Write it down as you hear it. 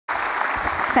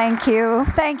Thank you.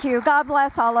 Thank you. God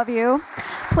bless all of you.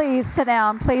 Please sit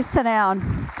down. Please sit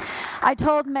down. I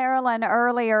told Marilyn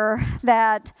earlier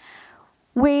that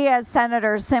we as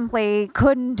senators simply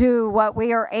couldn't do what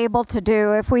we are able to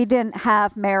do if we didn't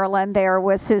have Marilyn there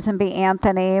with Susan B.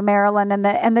 Anthony, Marilyn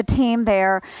and the team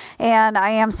there. And I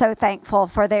am so thankful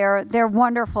for their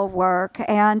wonderful work.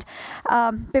 And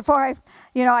before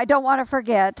I don't want to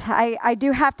forget, I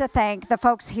do have to thank the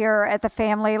folks here at the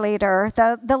Family Leader,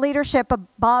 the leadership of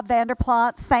Bob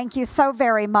Vanderplots. Thank you so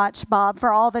very much, Bob,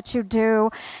 for all that you do,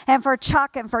 and for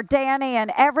Chuck and for Danny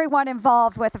and everyone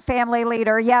involved with the Family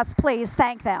Leader. Yes, please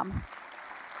thank them.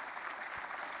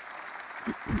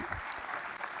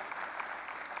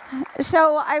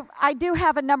 So I do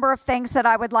have a number of things that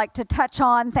I would like to touch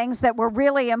on, things that were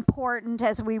really important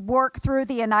as we work through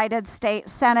the United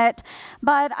States Senate,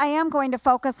 but I am going to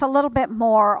focus a little bit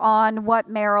more on what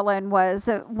Marilyn was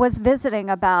visiting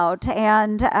about,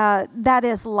 and that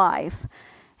is life,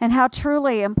 and how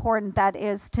truly important that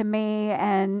is to me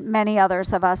and many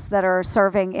others of us that are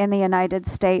serving in the United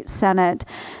States Senate.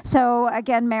 So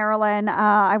again, Marilyn,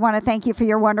 I want to thank you for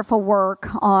your wonderful work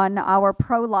on our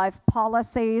pro-life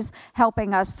policies,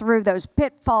 helping us through those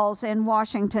pitfalls in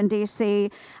Washington,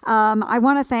 D.C. I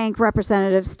want to thank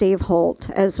Representative Steve Holt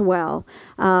as well.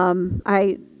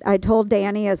 I told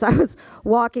Danny as I was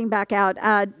walking back out,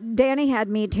 Danny had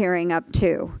me tearing up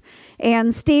too.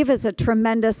 And Steve is a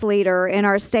tremendous leader in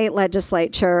our state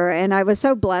legislature, and I was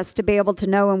so blessed to be able to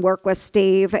know and work with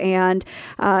Steve, and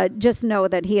just know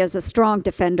that he is a strong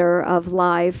defender of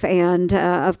life. And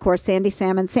of course, Sandy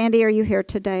Salmon. Sandy, are you here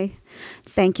today?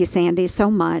 Thank you, Sandy, so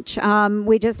much.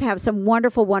 We just have some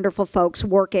wonderful, wonderful folks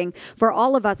working for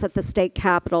all of us at the state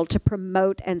capitol to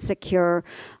promote and secure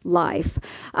life.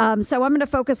 So I'm going to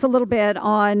focus a little bit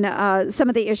on some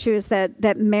of the issues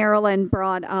that Marilyn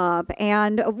brought up.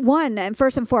 And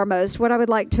first and foremost, what I would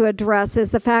like to address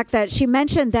is the fact that she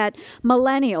mentioned that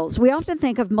millennials, we often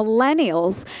think of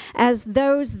millennials as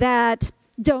those that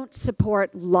don't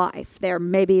support life. They're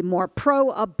maybe more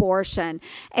pro-abortion.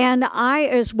 And I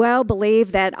as well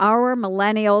believe that our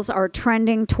millennials are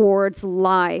trending towards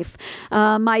life.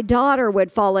 My daughter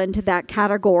would fall into that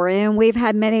category, and we've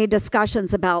had many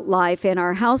discussions about life in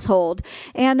our household.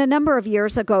 And a number of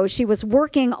years ago, she was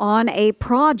working on a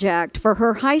project for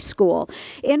her high school.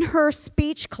 In her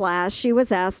speech class, she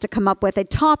was asked to come up with a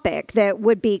topic that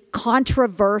would be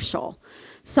controversial,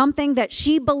 something that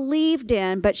she believed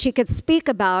in, but she could speak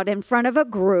about in front of a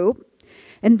group,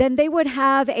 and then they would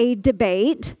have a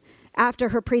debate after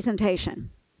her presentation.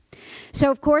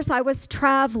 So, of course, I was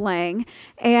traveling,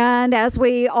 and as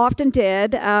we often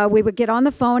did, we would get on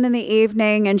the phone in the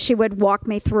evening, and she would walk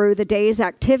me through the day's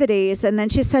activities, and then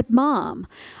she said, "Mom,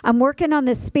 I'm working on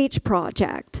this speech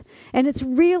project, and it's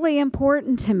really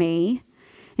important to me."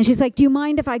 And she's like, "Do you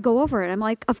mind if I go over it?" I'm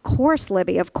like, "Of course,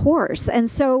 Libby, of course." And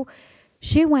so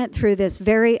she went through this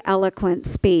very eloquent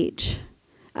speech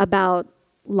about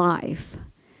life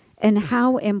and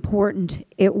how important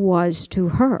it was to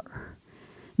her,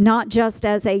 not just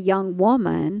as a young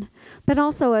woman, but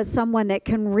also as someone that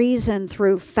can reason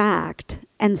through fact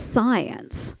and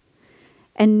science,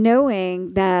 and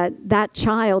knowing that that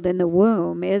child in the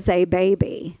womb is a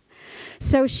baby.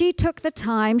 So she took the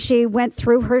time, she went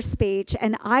through her speech,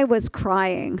 and I was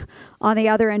crying on the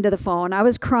other end of the phone. I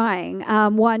was crying,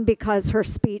 one, because her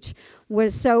speech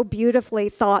was so beautifully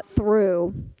thought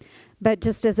through, but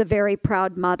just as a very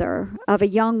proud mother of a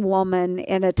young woman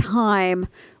in a time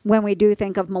when we do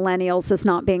think of millennials as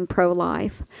not being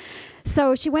pro-life.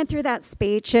 So she went through that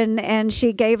speech, and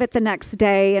she gave it the next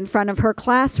day in front of her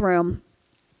classroom.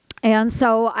 And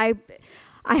so I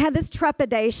had this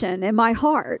trepidation in my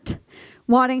heart,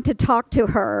 wanting to talk to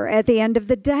her at the end of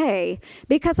the day,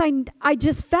 because I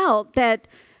just felt that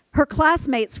her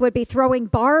classmates would be throwing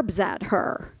barbs at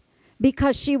her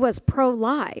because she was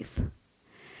pro-life.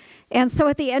 And so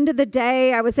at the end of the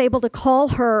day, I was able to call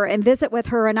her and visit with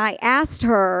her, and I asked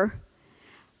her,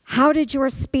 "How did your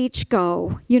speech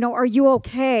go? Are you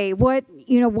okay? What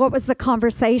was the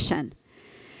conversation?"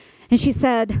 And she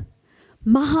said,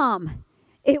 "Mom,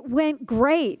 it went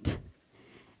great."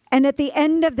 And at the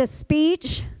end of the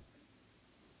speech,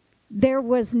 there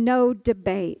was no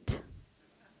debate.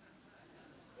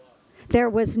 There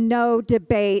was no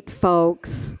debate,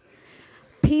 folks.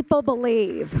 People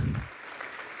believe.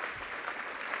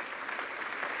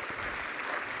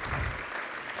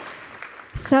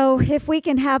 So if we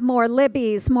can have more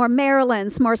Libbys, more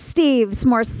Marilyns, more Steves,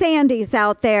 more Sandys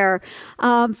out there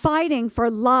fighting for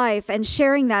life and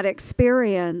sharing that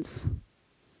experience,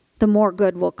 the more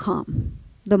good will come.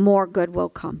 the more good will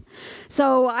come.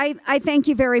 So I thank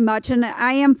you very much, and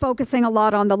I am focusing a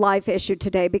lot on the life issue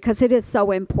today because it is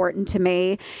so important to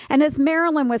me. And as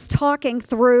Marilyn was talking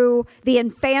through the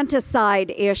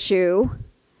infanticide issue,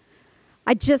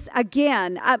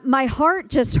 my heart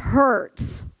just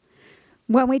hurts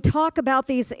when we talk about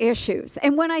these issues.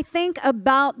 And when I think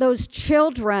about those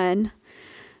children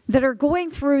that are going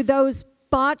through those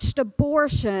botched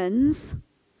abortions,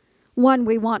 one,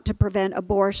 we want to prevent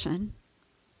abortion.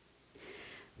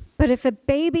 But if a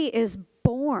baby is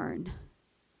born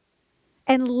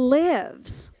and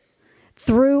lives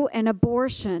through an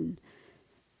abortion,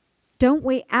 don't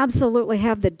we absolutely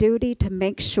have the duty to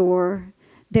make sure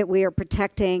that we are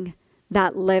protecting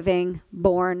that living,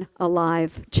 born,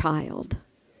 alive child?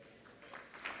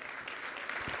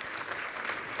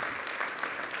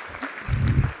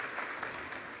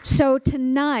 So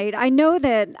tonight, I know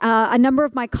that a number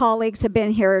of my colleagues have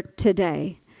been here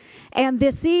today. And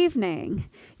this evening,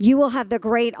 you will have the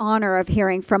great honor of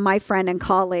hearing from my friend and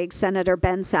colleague, Senator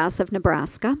Ben Sasse of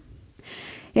Nebraska.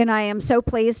 And I am so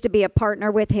pleased to be a partner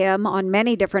with him on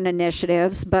many different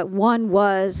initiatives, but one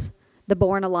was the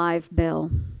Born Alive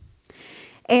bill.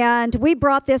 And we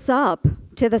brought this up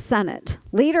to the Senate.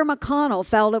 Leader McConnell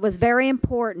felt it was very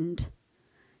important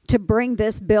to bring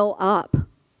this bill up.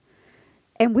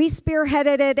 And we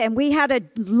spearheaded it, and we had a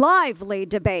lively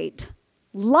debate,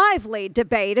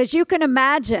 as you can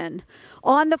imagine,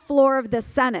 on the floor of the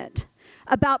Senate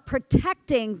about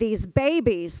protecting these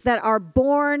babies that are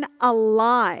born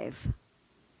alive.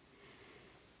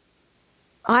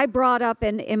 I brought up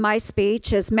in my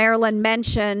speech, as Marilyn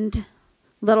mentioned,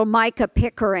 little Micah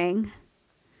Pickering,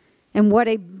 and what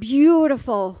a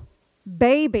beautiful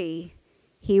baby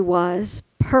he was,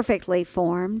 perfectly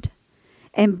formed,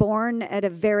 and born at a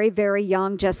very, very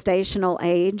young gestational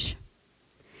age.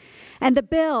 And the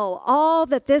bill, all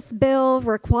that this bill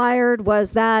required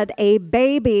was that a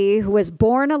baby who was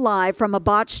born alive from a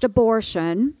botched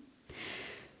abortion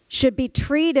should be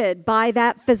treated by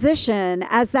that physician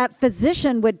as that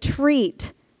physician would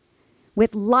treat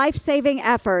with life-saving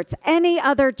efforts any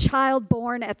other child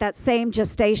born at that same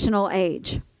gestational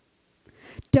age.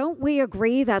 Don't we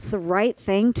agree that's the right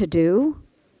thing to do?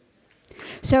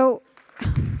 So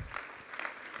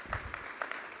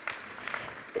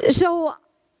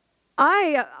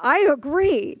I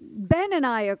agreed. Ben and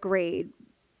I agreed.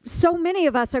 So many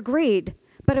of us agreed,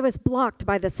 but it was blocked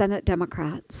by the Senate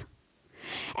Democrats.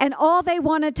 And all they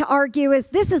wanted to argue is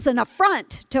this is an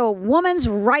affront to a woman's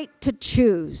right to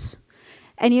choose.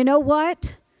 And you know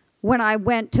what? When I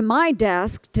went to my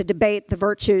desk to debate the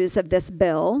virtues of this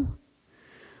bill,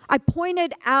 I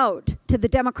pointed out to the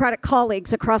Democratic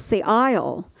colleagues across the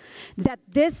aisle that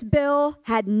this bill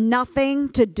had nothing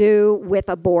to do with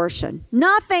abortion.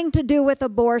 Nothing to do with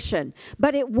abortion.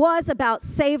 But it was about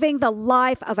saving the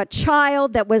life of a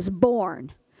child that was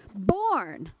born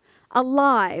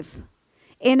alive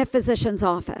in a physician's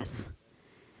office.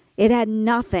 It had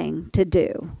nothing to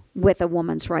do with a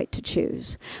woman's right to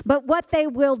choose. But what they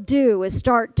will do is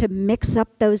start to mix up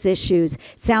those issues. It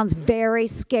sounds very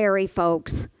scary,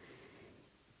 folks.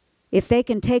 If they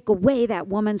can take away that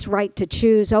woman's right to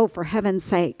choose, oh, for heaven's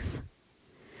sakes.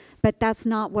 But that's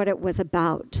not what it was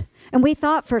about. And we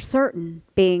thought for certain,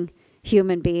 being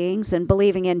human beings and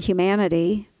believing in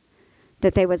humanity,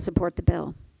 that they would support the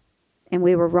bill. And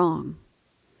we were wrong.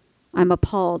 I'm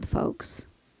appalled, folks.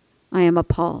 I am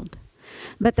appalled.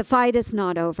 But the fight is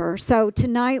not over. So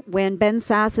tonight, when Ben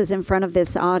Sasse is in front of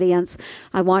this audience,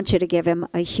 I want you to give him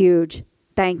a huge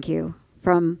thank you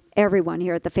from everyone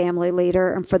here at the Family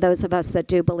Leader and for those of us that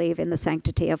do believe in the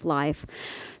sanctity of life.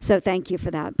 So thank you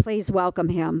for that. Please welcome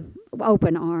him.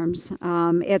 Open arms.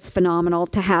 It's phenomenal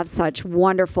to have such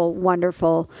wonderful,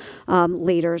 wonderful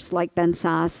leaders like Ben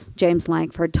Sasse, James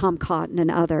Lankford, Tom Cotton,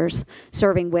 and others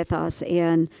serving with us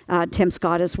in, Tim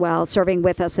Scott as well, serving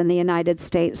with us in the United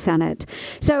States Senate.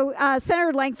 So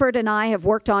Senator Lankford and I have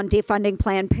worked on defunding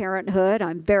Planned Parenthood.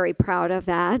 I'm very proud of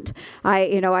that.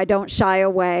 I don't shy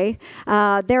away.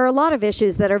 There are a lot of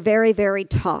issues that are very, very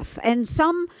tough. And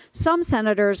some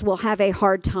senators will have a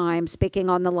hard time speaking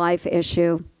on the life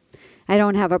issue. I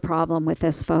don't have a problem with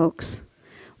this, folks.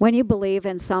 When you believe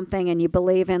in something and you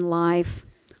believe in life,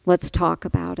 let's talk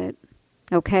about it.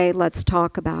 Okay, let's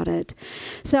talk about it.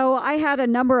 So I had a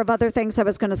number of other things I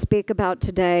was going to speak about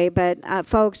today, but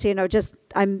folks,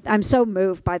 I'm so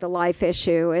moved by the life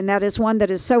issue, and that is one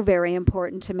that is so very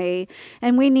important to me.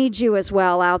 And we need you as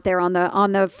well out there on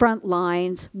the front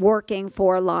lines working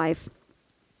for life.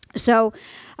 So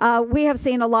we have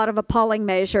seen a lot of appalling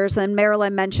measures, and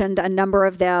Marilyn mentioned a number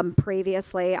of them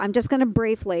previously. I'm just going to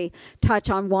briefly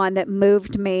touch on one that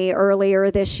moved me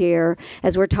earlier this year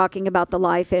as we're talking about the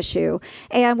life issue.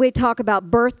 And we talk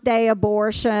about birthday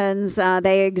abortions.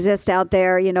 They exist out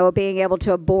there, you know, being able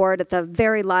to abort at the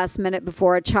very last minute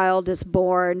before a child is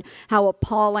born, how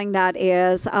appalling that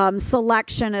is.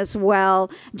 Selection as well,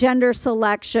 gender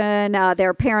selection. There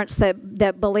are parents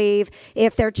that believe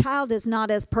if their child is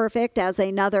not as perfect as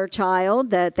another child,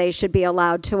 that they should be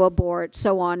allowed to abort,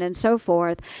 so on and so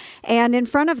forth. And in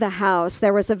front of the House,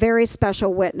 there was a very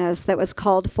special witness that was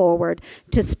called forward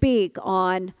to speak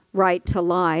on right to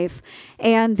life.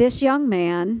 And this young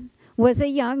man was a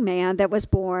young man that was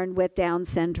born with Down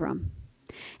syndrome.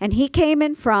 And he came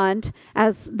in front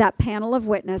as that panel of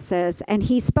witnesses, and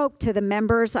he spoke to the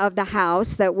members of the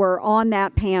House that were on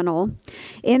that panel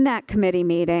in that committee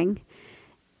meeting.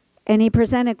 And he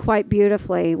presented quite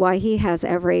beautifully why he has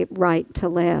every right to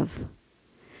live.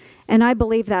 And I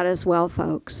believe that as well,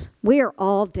 folks. We are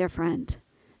all different.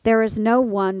 There is no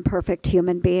one perfect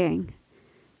human being.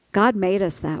 God made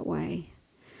us that way.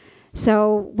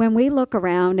 So when we look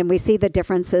around and we see the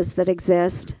differences that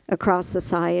exist across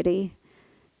society,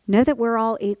 know that we're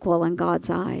all equal in God's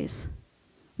eyes,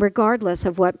 regardless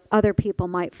of what other people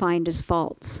might find as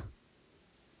faults.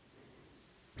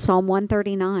 Psalm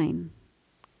 139.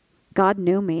 God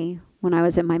knew me when I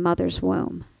was in my mother's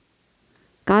womb.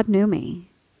 God knew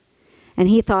me, and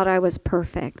he thought I was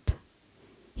perfect.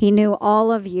 He knew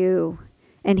all of you,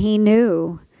 and he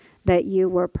knew that you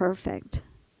were perfect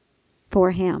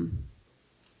for him.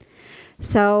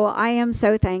 So I am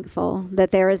so thankful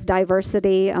that there is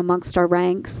diversity amongst our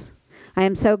ranks. I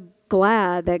am so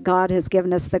glad that God has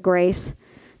given us the grace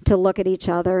to look at each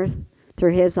other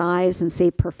through his eyes and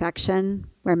see perfection,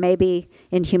 where maybe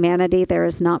in humanity there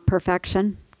is not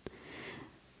perfection.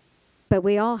 But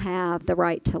we all have the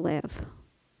right to live.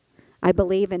 I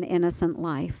believe in innocent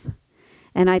life.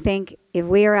 And I think if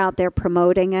we are out there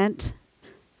promoting it,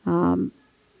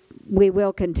 we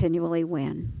will continually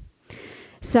win.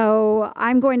 So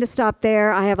I'm going to stop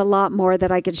there. I have a lot more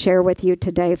that I could share with you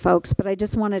today, folks, but I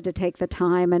just wanted to take the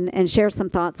time and share some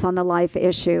thoughts on the life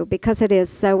issue because it is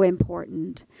so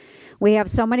important. We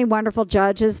have so many wonderful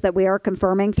judges that we are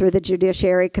confirming through the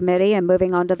Judiciary Committee and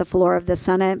moving on to the floor of the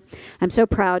Senate. I'm so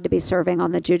proud to be serving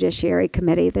on the Judiciary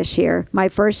Committee this year, my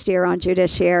first year on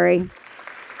Judiciary.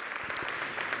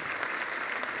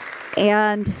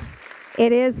 And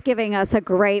it is giving us a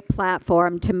great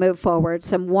platform to move forward,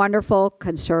 some wonderful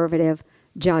conservative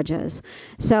judges.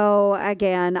 So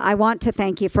again, I want to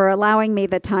thank you for allowing me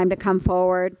the time to come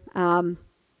forward.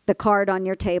 The card on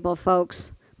your table,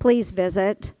 folks, please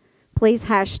visit. Please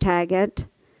hashtag it.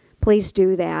 Please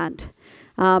do that.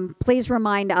 Please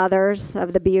remind others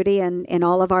of the beauty in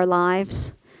all of our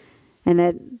lives and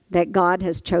that God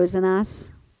has chosen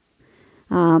us.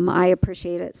 I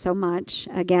appreciate it so much.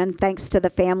 Again, thanks to the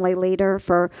family leader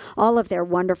for all of their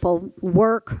wonderful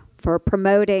work, for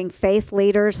promoting faith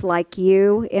leaders like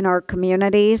you in our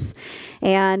communities.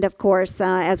 And of course,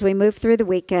 as we move through the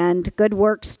weekend, good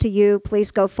works to you.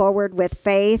 Please go forward with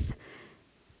faith.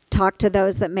 Talk to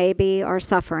those that maybe are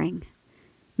suffering.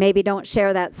 Maybe don't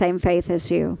share that same faith as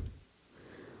you.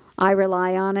 I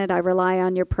rely on it. I rely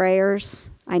on your prayers.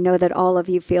 I know that all of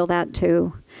you feel that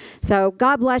too. So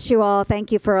God bless you all.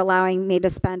 Thank you for allowing me to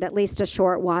spend at least a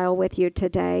short while with you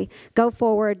today. Go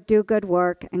forward, do good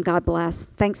work, and God bless.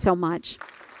 Thanks so much.